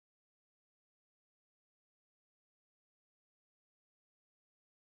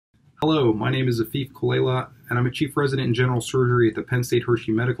Hello, my name is Afif Kulaylat, and I'm a Chief Resident in General Surgery at the Penn State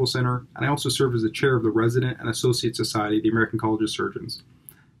Hershey Medical Center, and I also serve as the Chair of the Resident and Associate Society of the American College of Surgeons.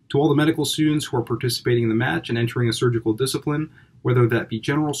 To all the medical students who are participating in the match and entering a surgical discipline, whether that be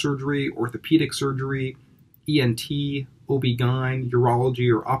general surgery, orthopedic surgery, ENT, OB-GYN,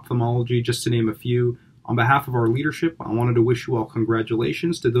 urology, or ophthalmology, just to name a few, on behalf of our leadership, I wanted to wish you all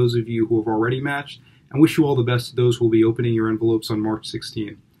congratulations to those of you who have already matched, and wish you all the best to those who will be opening your envelopes on March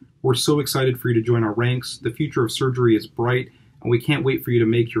 16. We're so excited for you to join our ranks. The future of surgery is bright, and we can't wait for you to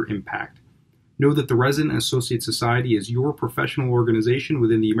make your impact. Know that the Resident and Associate Society is your professional organization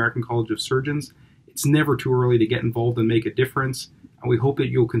within the American College of Surgeons. It's never too early to get involved and make a difference, and we hope that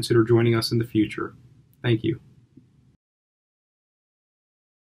you'll consider joining us in the future. Thank you.